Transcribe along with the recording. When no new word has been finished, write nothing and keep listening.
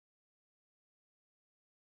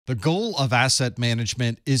The goal of asset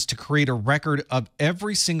management is to create a record of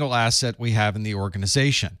every single asset we have in the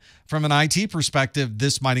organization. From an IT perspective,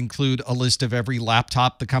 this might include a list of every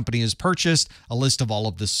laptop the company has purchased, a list of all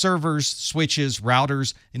of the servers, switches,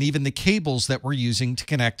 routers, and even the cables that we're using to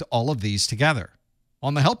connect all of these together.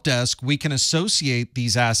 On the help desk, we can associate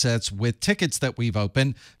these assets with tickets that we've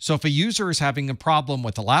opened. So if a user is having a problem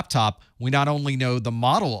with a laptop, we not only know the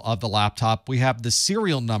model of the laptop, we have the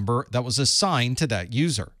serial number that was assigned to that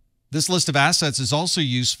user. This list of assets is also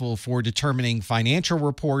useful for determining financial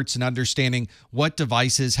reports and understanding what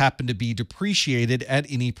devices happen to be depreciated at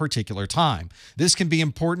any particular time. This can be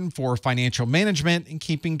important for financial management and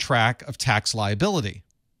keeping track of tax liability.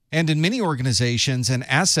 And in many organizations, an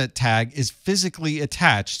asset tag is physically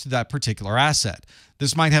attached to that particular asset.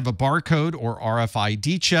 This might have a barcode or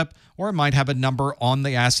RFID chip, or it might have a number on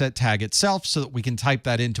the asset tag itself so that we can type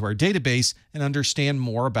that into our database and understand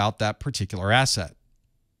more about that particular asset.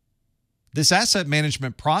 This asset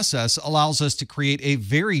management process allows us to create a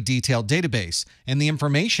very detailed database, and the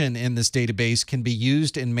information in this database can be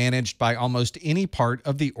used and managed by almost any part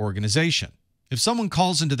of the organization. If someone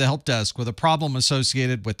calls into the help desk with a problem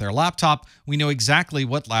associated with their laptop, we know exactly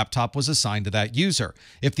what laptop was assigned to that user.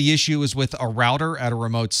 If the issue is with a router at a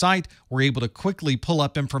remote site, we're able to quickly pull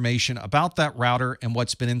up information about that router and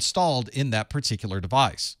what's been installed in that particular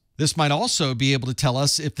device. This might also be able to tell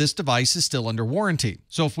us if this device is still under warranty.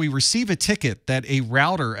 So if we receive a ticket that a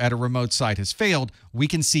router at a remote site has failed, we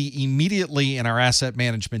can see immediately in our asset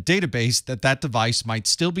management database that that device might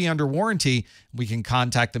still be under warranty. We can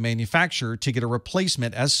contact the manufacturer to get a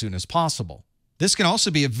replacement as soon as possible. This can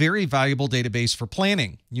also be a very valuable database for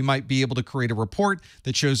planning. You might be able to create a report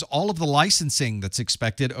that shows all of the licensing that's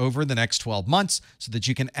expected over the next 12 months so that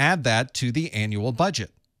you can add that to the annual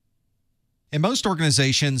budget. In most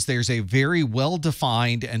organizations, there's a very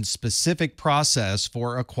well-defined and specific process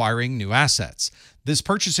for acquiring new assets. This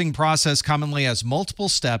purchasing process commonly has multiple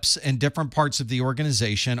steps, and different parts of the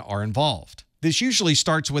organization are involved. This usually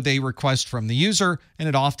starts with a request from the user, and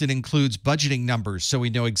it often includes budgeting numbers so we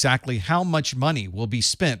know exactly how much money will be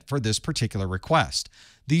spent for this particular request.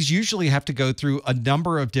 These usually have to go through a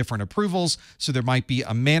number of different approvals, so there might be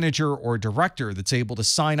a manager or director that's able to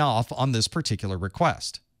sign off on this particular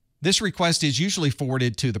request. This request is usually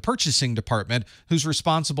forwarded to the purchasing department, who's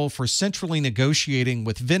responsible for centrally negotiating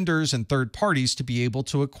with vendors and third parties to be able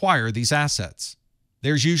to acquire these assets.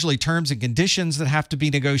 There's usually terms and conditions that have to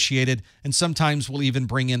be negotiated, and sometimes we'll even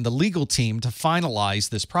bring in the legal team to finalize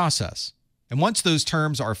this process. And once those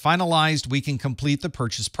terms are finalized, we can complete the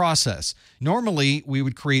purchase process. Normally, we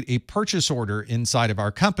would create a purchase order inside of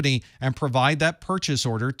our company and provide that purchase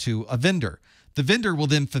order to a vendor. The vendor will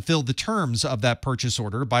then fulfill the terms of that purchase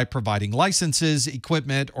order by providing licenses,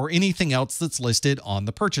 equipment, or anything else that's listed on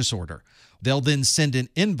the purchase order. They'll then send an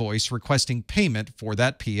invoice requesting payment for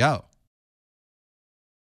that PO.